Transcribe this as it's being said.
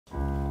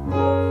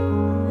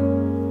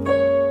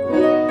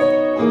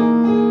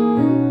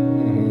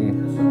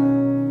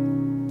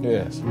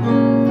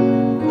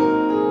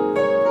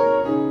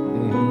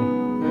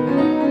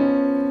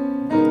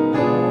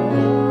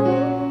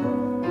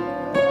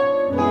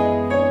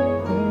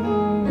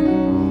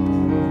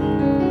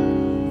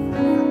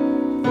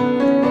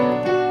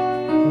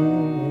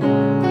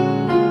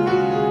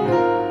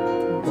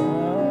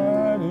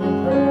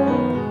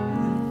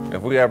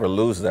ever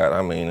lose that,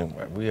 I mean,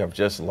 we have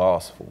just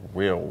lost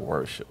real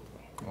worship.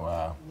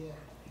 Wow.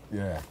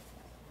 Yeah.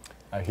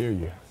 I hear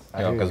you.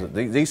 Because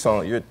these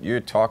songs,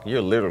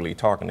 you're literally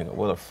talking to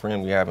what a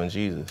friend we have in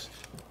Jesus.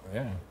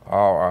 Yeah.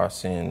 All our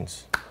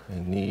sins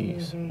and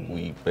needs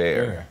we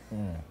bear.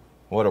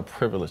 What a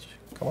privilege.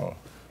 Come on.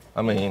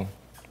 I mean,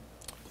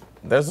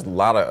 there's a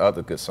lot of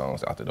other good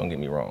songs out there, don't get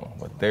me wrong,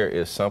 but there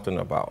is something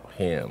about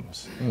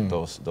hymns,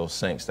 those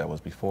saints that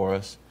was before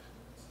us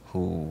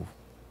who,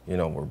 you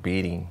know, were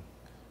beating,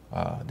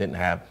 didn't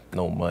have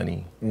no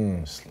money,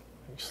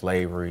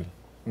 slavery,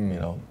 you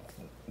know.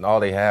 All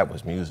they had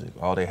was music.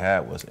 All they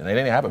had was, and they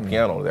didn't have a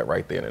piano that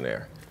right then and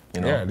there.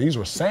 You know? Yeah, these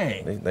were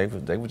sang. They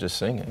were just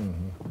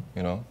singing,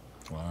 you know.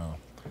 Wow.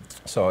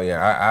 So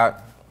yeah,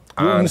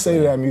 What would you say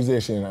to that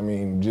musician? I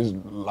mean, just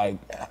like,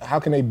 how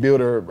can they build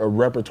a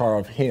repertoire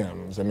of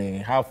hymns? I mean,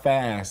 how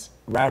fast,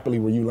 rapidly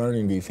were you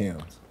learning these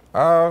hymns?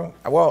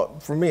 Well,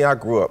 for me, I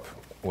grew up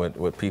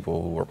with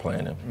people who were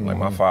playing them. Like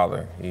my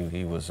father,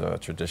 he was a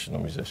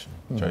traditional musician,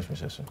 church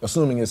musician.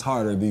 Assuming it's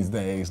harder these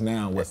days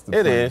now, what's the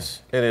It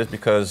is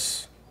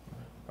because,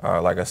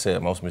 like I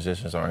said, most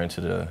musicians are into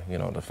the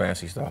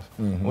fancy stuff,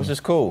 which is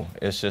cool.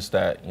 It's just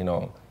that, you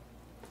know,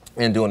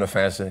 in doing the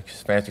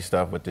fancy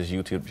stuff with this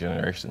YouTube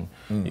generation,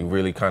 you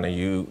really kind of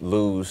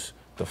lose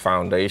the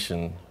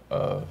foundation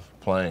of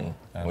playing,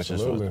 which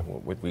is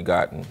what we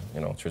got in, you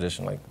know,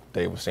 tradition, like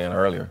Dave was saying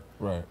earlier.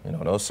 Right. You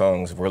know, those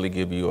songs really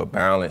give you a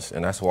balance,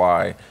 and that's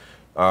why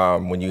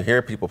when you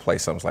hear people play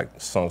songs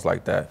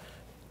like that,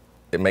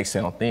 it may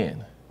sound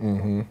thin,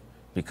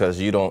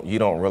 because you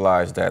don't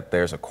realize that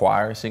there's a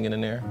choir singing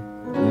in there.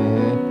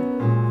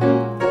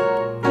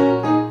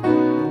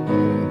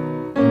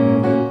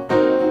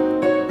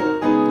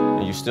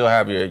 And you still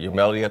have your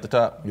melody at the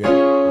top.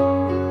 Yeah.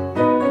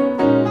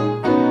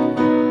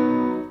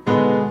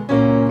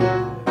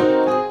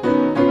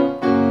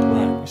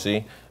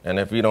 See, and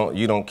if you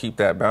don't keep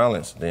that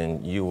balance,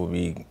 then you will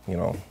be, you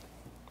know.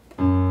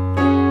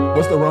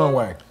 What's the wrong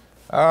way?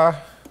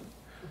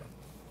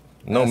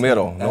 No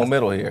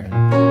middle here.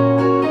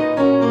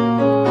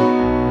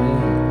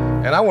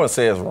 And I wouldn't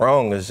say it's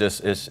wrong. It's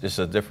just it's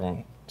a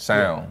different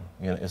sound.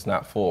 You know, it's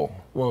not full.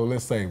 Well,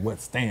 let's say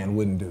what Stan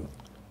wouldn't do.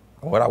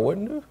 What I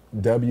wouldn't do?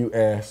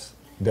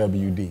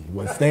 WSWD.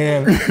 What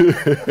Stan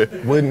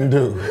wouldn't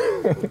do.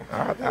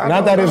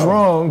 Not that it's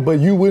wrong, but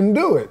you wouldn't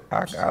do it.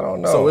 I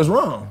don't know. So it's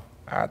wrong.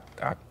 I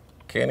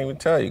can't even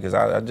tell you because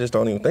I just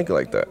don't even think it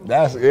like that.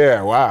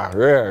 Wow,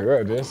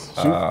 yeah. Just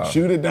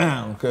shoot it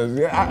down, because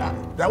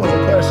that was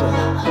a question.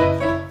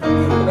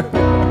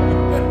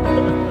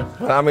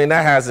 But I mean,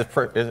 that has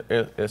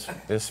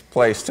its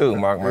place too.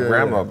 My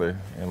grandmother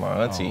and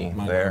my auntie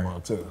my there, grandma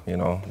too. You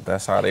know,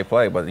 that's how they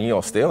play. But you know,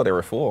 still they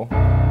were full.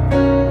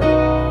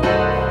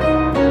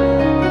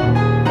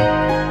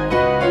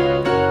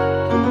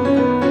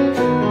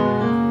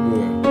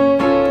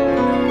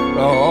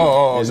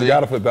 You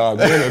gotta put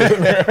dogs in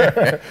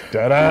it.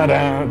 Da da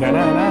da da da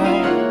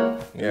da.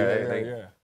 Yeah.